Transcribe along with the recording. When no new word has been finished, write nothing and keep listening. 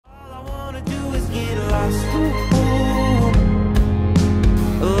lost,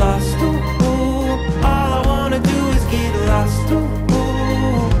 lost, all I wanna do is get lost,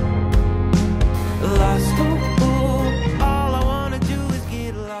 lost, all I wanna do is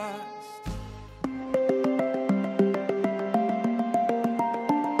get lost.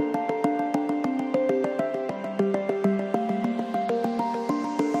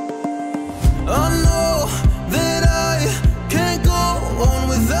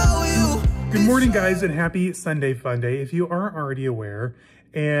 Good morning, guys, and happy Sunday fun day. If you aren't already aware,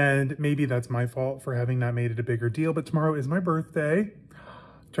 and maybe that's my fault for having not made it a bigger deal, but tomorrow is my birthday,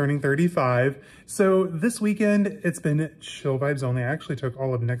 turning 35. So this weekend, it's been chill vibes only. I actually took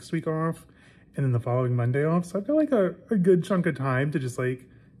all of next week off and then the following Monday off. So I've got like a good chunk of time to just like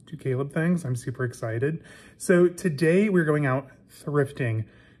do Caleb things. I'm super excited. So today we're going out thrifting.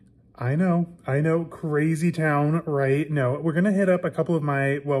 I know, crazy town, right? No, we're gonna hit up a couple of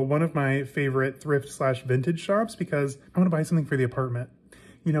one of my favorite thrift / vintage shops because I wanna buy something for the apartment.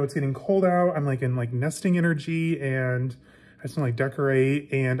 You know, it's getting cold out. I'm like in like nesting energy and I just wanna like decorate,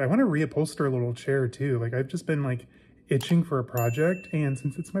 and I wanna reupholster a little chair too. Like I've just been like itching for a project, and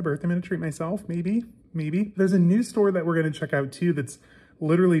since it's my birthday, I'm gonna treat myself, maybe. There's a new store that we're gonna check out too that's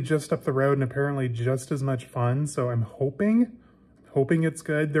literally just up the road and apparently just as much fun. So I'm hoping it's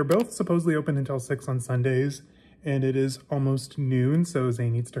good. They're both supposedly open until 6 on Sundays, and it is almost noon, so Zay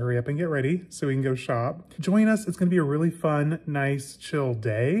needs to hurry up and get ready so we can go shop. Join us. It's gonna be a really fun, nice, chill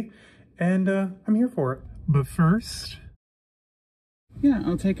day, and I'm here for it. But first... Yeah,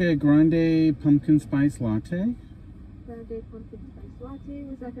 I'll take a grande pumpkin spice latte. Grande pumpkin spice latte.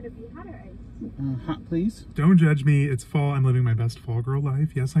 Was that gonna be hot or iced? Hot, please. Don't judge me. It's fall. I'm living my best fall girl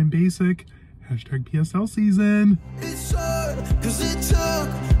life. Yes, I'm basic. Hashtag PSL season. It's hard, cause it took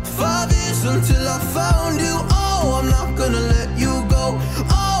 5 years until I found you. Oh, I'm not gonna let you go.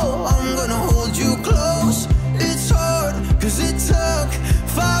 Oh, I'm gonna hold you close. It's hard, cause it took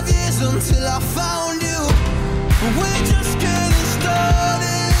 5 years until I found you. We're just getting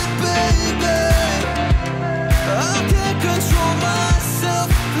started, baby. I can't control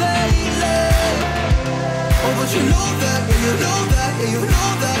myself lately. Oh, but you know that, yeah, you know that, yeah, you know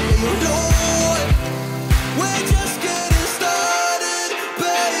that, yeah, you know. We're just getting started,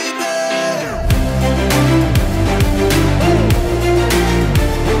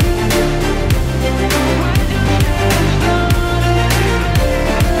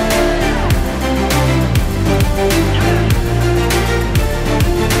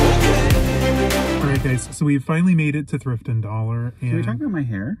 All right, guys, so we finally made it to Thrift and Dollar. And Can we talk about my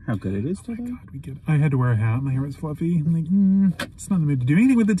hair? How good it is today? Oh my God, we get it. I had to wear a hat. My hair was fluffy. I'm like, it's not in the mood to do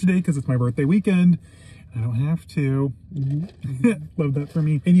anything with it today because it's my birthday weekend. I don't have to. Love that for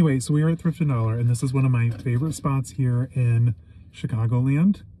me. Anyway, so we are at Thrift and Dollar, and this is one of my favorite spots here in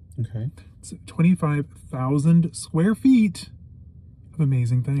Chicagoland. Okay. It's 25,000 square feet of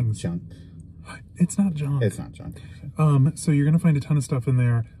amazing things. Junk. It's not junk. It's not junk. So you're going to find a ton of stuff in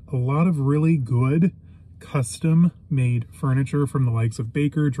there. A lot of really good custom-made furniture from the likes of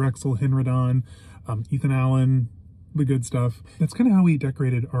Baker, Drexel, Henredon, Ethan Allen, the good stuff. That's kind of how we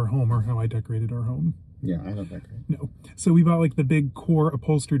decorated our home, or how I decorated our home. Yeah, I don't decorate. No. So we bought like the big core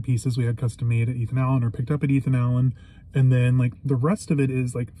upholstered pieces we had custom made at Ethan Allen or picked up at Ethan Allen. And then like the rest of it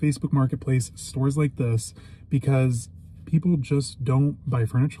is like Facebook Marketplace, stores like this, because people just don't buy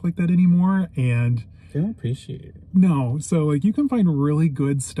furniture like that anymore. And they don't appreciate it. No. So like you can find really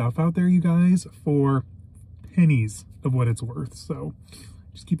good stuff out there, you guys, for pennies of what it's worth. So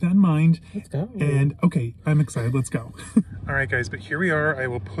just keep that in mind. Let's go. And okay, I'm excited. Let's go. All right, guys, but here we are. I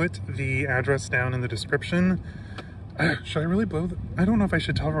will put the address down in the description. Should I really blow the... I don't know if I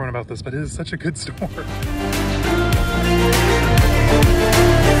should tell everyone about this, but it is such a good store.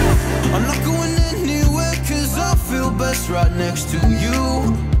 I'm not going anywhere cause I feel best right next to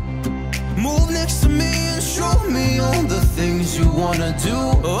you. Move next to me and show me all the things you wanna do.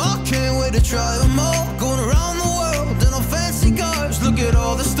 Oh, I can't wait to try them all. Going around the world in on fancy cars. Look at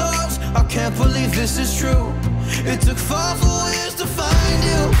all the stars. I can't believe this is true. It took 5 full years to find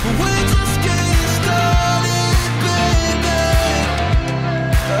you. We're just getting started, baby.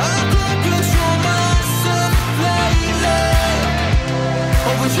 I can't control myself lately.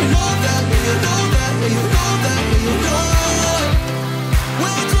 Oh, but you know that, yeah, you know that, yeah, you know that, yeah, you know.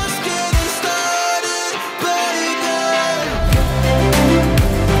 We're just getting started,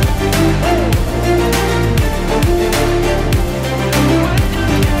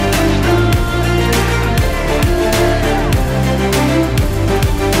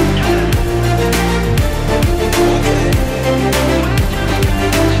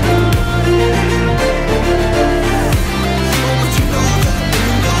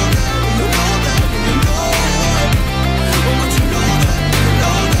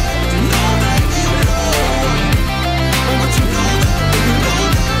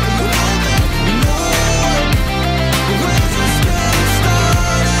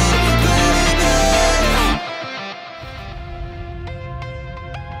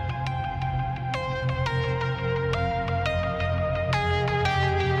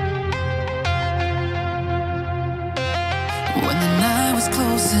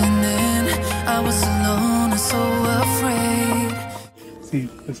 See,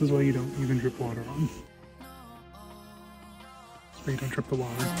 this is why you don't even drip water on. That's why you don't drip the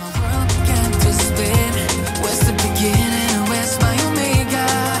water. Where's the beginning? Where's my omega?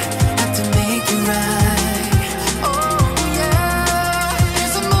 Have to make it right. Oh yeah.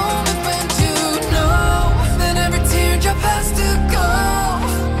 There's a moment when you know that every teardrop has to go.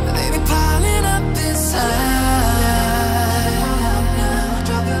 They be piling up inside.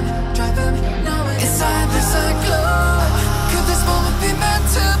 Drop him, now inside this glow. Could this moment be meant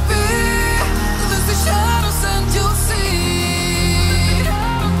to be? Lose the shadows and you'll see.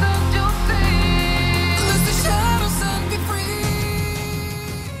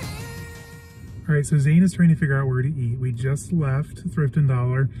 Alright, so Zane is trying to figure out where to eat. We just left Thrift and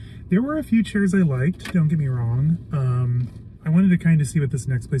Dollar. There were a few chairs I liked, don't get me wrong. I wanted to kind of see what this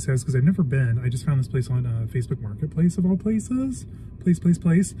next place has because I've never been. I just found this place on Facebook Marketplace of all places.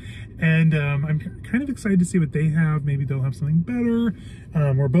 Place. And I'm kind of excited to see what they have. Maybe they'll have something better.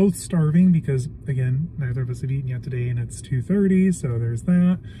 We're both starving because, again, neither of us have eaten yet today and it's 2:30, so there's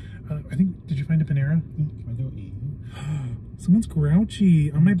that. I think, did you find a Panera? Can I go eat? Someone's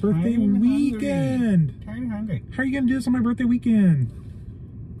grouchy on my birthday weekend. Tired and hungry. How are you gonna do this on my birthday weekend?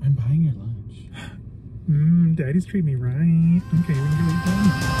 I'm buying your lunch. Daddy's treating me right. Okay, we're gonna go eat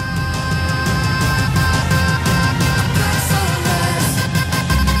that.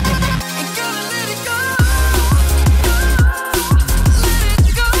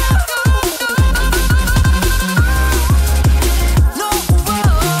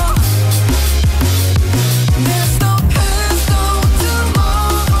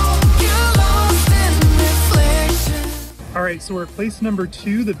 Alright, so we're at place number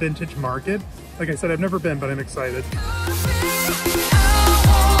 2, the Vintage Market. Like I said, I've never been, but I'm excited.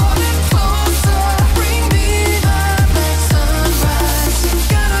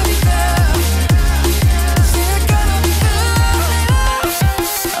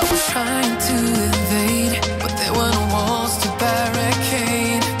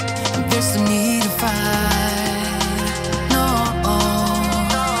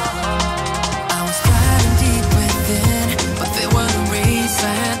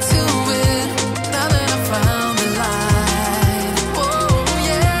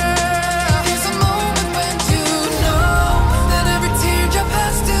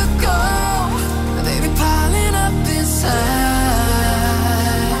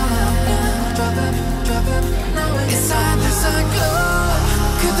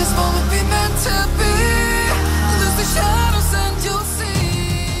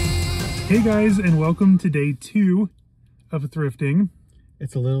 Hey guys, and welcome to day 2 of thrifting.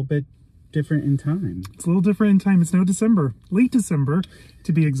 It's a little bit different in time. It's a little different in time. It's now December, late December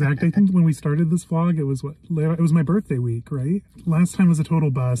to be exact. I think when we started this vlog, it was it was my birthday week, right? Last time was a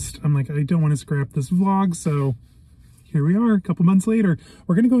total bust. I'm like, I don't want to scrap this vlog, so here we are a couple months later.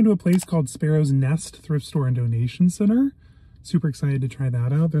 We're going to go into a place called Sparrow's Nest Thrift Store and Donation Center. Super excited to try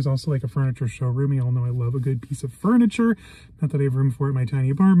that out. There's also like a furniture showroom. You all know I love a good piece of furniture. Not that I have room for it in my tiny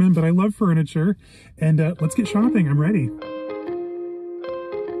apartment, but I love furniture. And let's get shopping. I'm ready.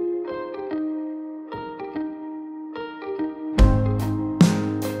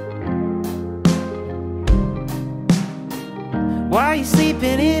 Why are you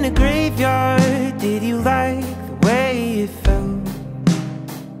sleeping in a graveyard? Did you like the way it felt?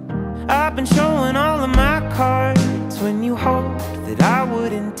 I've been showing all of my cards when you hoped that I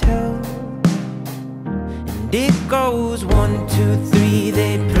wouldn't tell. And it goes 1, 2, 3,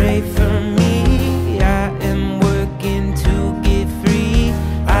 they pray for me. I am working to get free.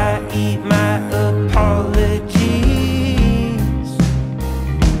 I eat my apologies,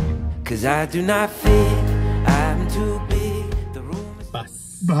 'cause I do not fit, I'm too big. The room is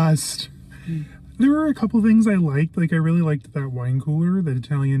Bust. There were a couple things I liked. Like I really liked that wine cooler, the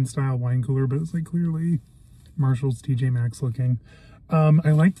Italian style wine cooler, but it's like clearly Marshall's TJ Maxx looking.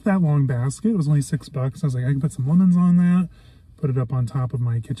 I liked that long basket. It was only $6. I was like, I can put some lemons on that, put it up on top of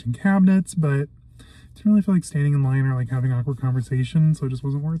my kitchen cabinets, but didn't really feel like standing in line or like having awkward conversations, so it just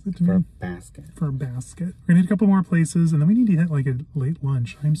wasn't worth it to me. For a basket. For a basket. We're gonna hit a couple more places, and then we need to hit like a late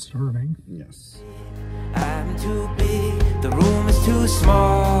lunch. I'm starving. Yes. I'm too big, the room is too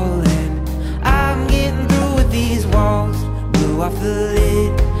small, and I'm getting through with these walls. Blew off the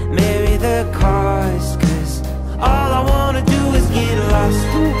lid, marry the cars, 'cause all I wanna do is get lost.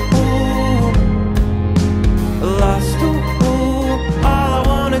 Ooh, lost. Ooh, all I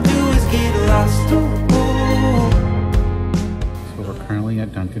wanna do is get lost. Ooh. So we're currently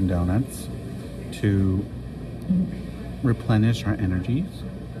at Dunkin' Donuts to replenish our energies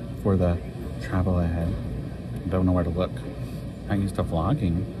for the travel ahead. Don't know where to look. I'm used to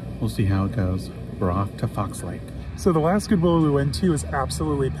vlogging. We'll see how it goes. We're off to Fox Lake. So the last Goodwill we went to is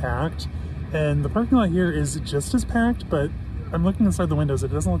absolutely packed, and the parking lot here is just as packed, but I'm looking inside the windows, it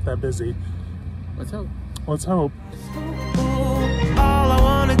doesn't look that busy. Let's hope. Let's hope. All I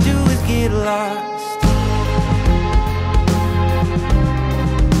wanna do is get lost.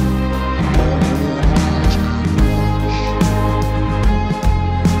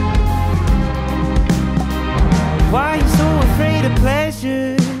 Why are you so afraid of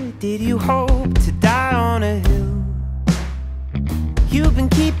pleasure? Did you hope to die on a hill? You've been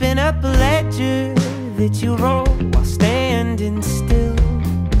keeping up a ledger that you wrote while standing still.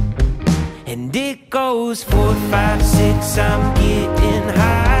 And it goes 4, 5, 6, I'm getting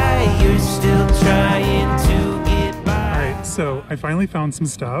high. You're still trying to get by. Alright, so I finally found some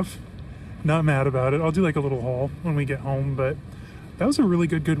stuff. Not mad about it. I'll do like a little haul when we get home, but that was a really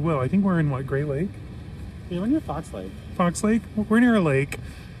good Goodwill. I think we're in what, Great Lake? Yeah, we're near Fox Lake. Fox Lake? We're near a lake,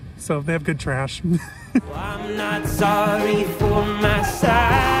 so they have good trash. Well, I'm not sorry for my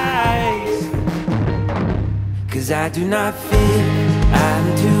size, 'cause I do not fit,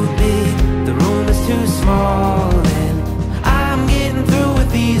 I'm too big, the room is too small, and I'm getting through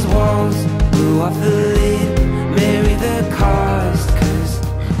with these walls. Blew off the lid, marry the cost, 'cause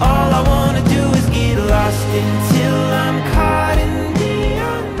all I wanna do is get lost until I'm caught in the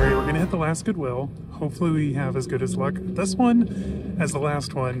Alright, we're gonna hit the last Goodwill. Hopefully we have as good as luck this one as the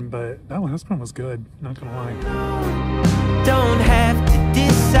last one, but that last one was good, not gonna lie. Don't have to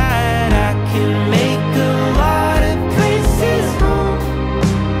decide, I can make a lot of places home.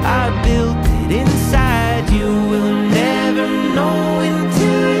 I built it inside, you will never know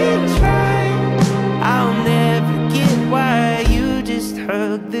until you try. I'll never get why you just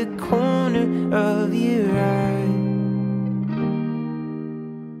hug the corner of your eye.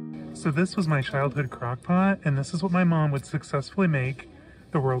 So this was my childhood crock pot, and this is what my mom would successfully make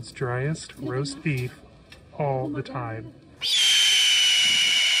the world's driest roast beef all the time.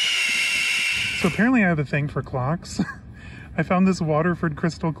 So apparently I have a thing for clocks. I found this Waterford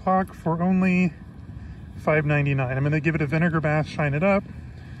crystal clock for only $5.99. I'm gonna give it a vinegar bath, shine it up.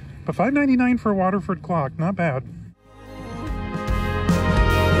 But $5.99 for a Waterford clock, not bad.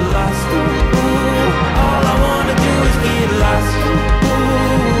 Lost, all I wanna do is get lost.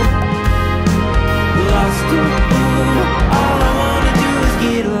 All I wanna do is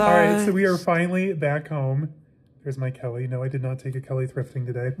get lost. All right, so we are finally back home. There's my Kelly. No, I did not take a Kelly thrifting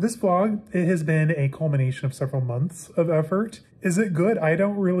today. This vlog, it has been a culmination of several months of effort. Is it good? I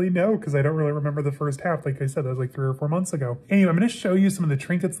don't really know, because I don't really remember the first half. Like I said, that was like 3 or 4 months ago. Anyway, I'm going to show you some of the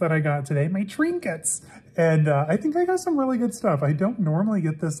trinkets that I got today. My trinkets! And I think I got some really good stuff. I don't normally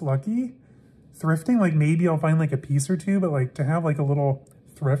get this lucky thrifting. Like maybe I'll find like a piece or two, but like to have like a little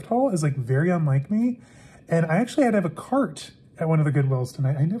thrift haul is like very unlike me. And I actually had to have a cart at one of the Goodwills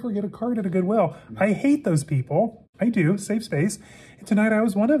tonight. I never get a cart at a Goodwill. I hate those people. I do, safe space. And tonight I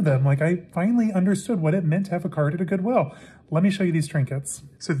was one of them. Like I finally understood what it meant to have a cart at a Goodwill. Let me show you these trinkets.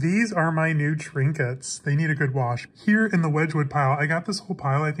 So these are my new trinkets. They need a good wash. Here in the Wedgwood pile, I got this whole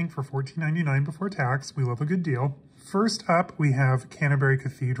pile, I think for $14.99 before tax. We love a good deal. First up, we have Canterbury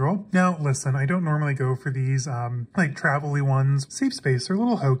Cathedral. Now, listen, I don't normally go for these like travel-y ones. Safe space, they're a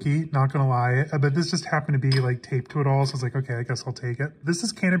little hokey, not gonna lie, but this just happened to be like taped to it all, so I was like, okay, I guess I'll take it. This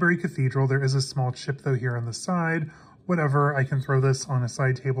is Canterbury Cathedral. There is a small chip though here on the side. Whatever, I can throw this on a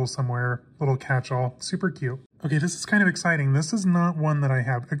side table somewhere. Little catch-all, super cute. Okay, this is kind of exciting. This is not one that I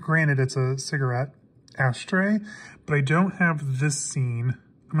have. Granted, it's a cigarette ashtray, but I don't have this scene.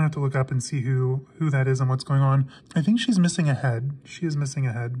 I'm gonna have to look up and see who that is and what's going on. I think she's missing a head. She is missing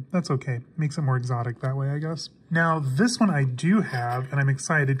a head. That's okay. Makes it more exotic that way, I guess. Now, this one I do have, and I'm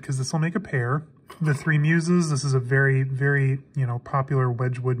excited because this will make a pair. The Three Muses. This is a very, very, popular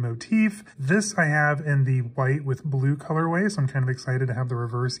Wedgwood motif. This I have in the white with blue colorway, so I'm kind of excited to have the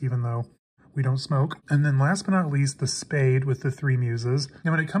reverse, even though we don't smoke. And then last but not least, the spade with the Three Muses.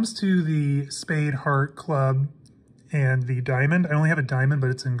 Now, when it comes to the spade, heart, club, and the diamond, I only have a diamond, but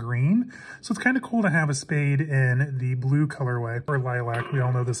it's in green. So it's kind of cool to have a spade in the blue colorway, or lilac. We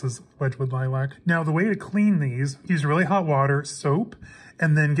all know this is Wedgwood lilac. Now, the way to clean these, use really hot water, soap,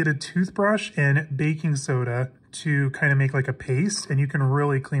 and then get a toothbrush and baking soda to kind of make like a paste, and you can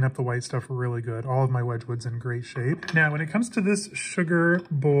really clean up the white stuff really good. All of my Wedgwood's in great shape. Now, when it comes to this sugar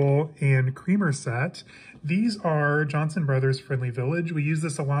bowl and creamer set, these are Johnson Brothers Friendly Village. We use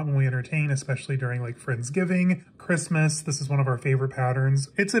this a lot when we entertain, especially during like Friendsgiving, Christmas. This is one of our favorite patterns.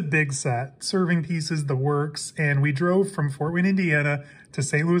 It's a big set, serving pieces, the works, and we drove from Fort Wayne, Indiana to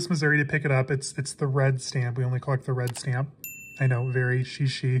St. Louis, Missouri to pick it up. It's the red stamp. We only collect the red stamp. I know, very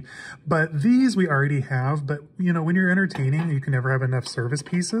she. But these we already have, but you know, when you're entertaining, you can never have enough service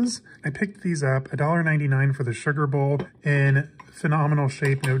pieces. I picked these up, $1.99 for the sugar bowl in phenomenal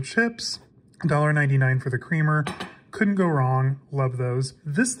shape, no chips, $1.99 for the creamer. Couldn't go wrong, love those.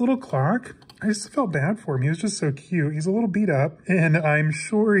 This little clock, I just felt bad for him. He was just so cute. He's a little beat up, and I'm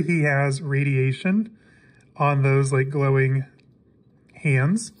sure he has radiation on those like glowing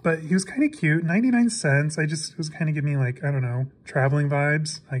hands, but he was kind of cute. 99 cents. It was kind of giving me like, I don't know, traveling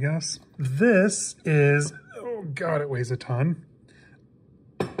vibes, I guess. This is, oh God, it weighs a ton.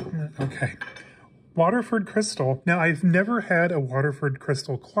 Okay. Waterford crystal. Now, I've never had a Waterford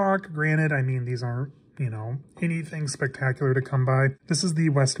crystal clock. Granted, I mean, these aren't, you know, anything spectacular to come by. This is the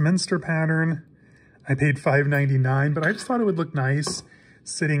Westminster pattern. I paid $5.99, but I just thought it would look nice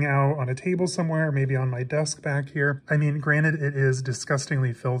sitting out on a table somewhere, maybe on my desk back here. I mean, granted, it is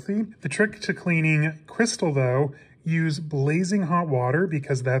disgustingly filthy. The trick to cleaning crystal, though, use blazing hot water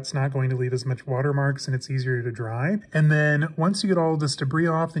because that's not going to leave as much watermarks and it's easier to dry. And then once you get all this debris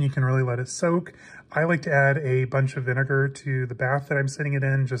off, then you can really let it soak. I like to add a bunch of vinegar to the bath that I'm sitting it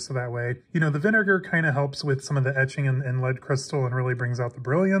in, just so that way, you know, the vinegar kind of helps with some of the etching in lead crystal and really brings out the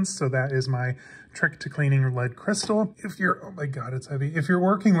brilliance. So that is my trick to cleaning lead crystal. If you're, oh my God, it's heavy. If you're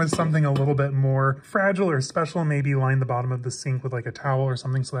working with something a little bit more fragile or special, maybe line the bottom of the sink with like a towel or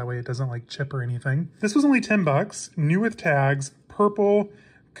something so that way it doesn't like chip or anything. This was only 10 bucks, new with tags, purple,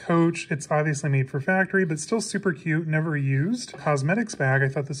 Coach. It's obviously made for factory, but still super cute, never used. Cosmetics bag. I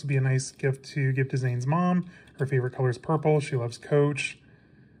thought this would be a nice gift to give to Zane's mom. Her favorite color is purple. She loves Coach.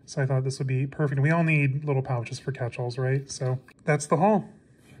 So I thought this would be perfect. We all need little pouches for catch-alls, right? So that's the haul.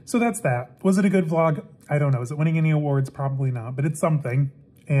 So that's that. Was it a good vlog? I don't know. Is it winning any awards? Probably not, but it's something.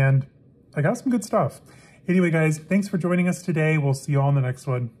 And I got some good stuff. Anyway, guys, thanks for joining us today. We'll see you all in the next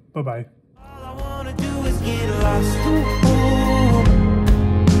one. Bye-bye. All I wanna do is get lost.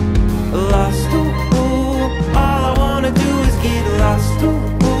 Lost.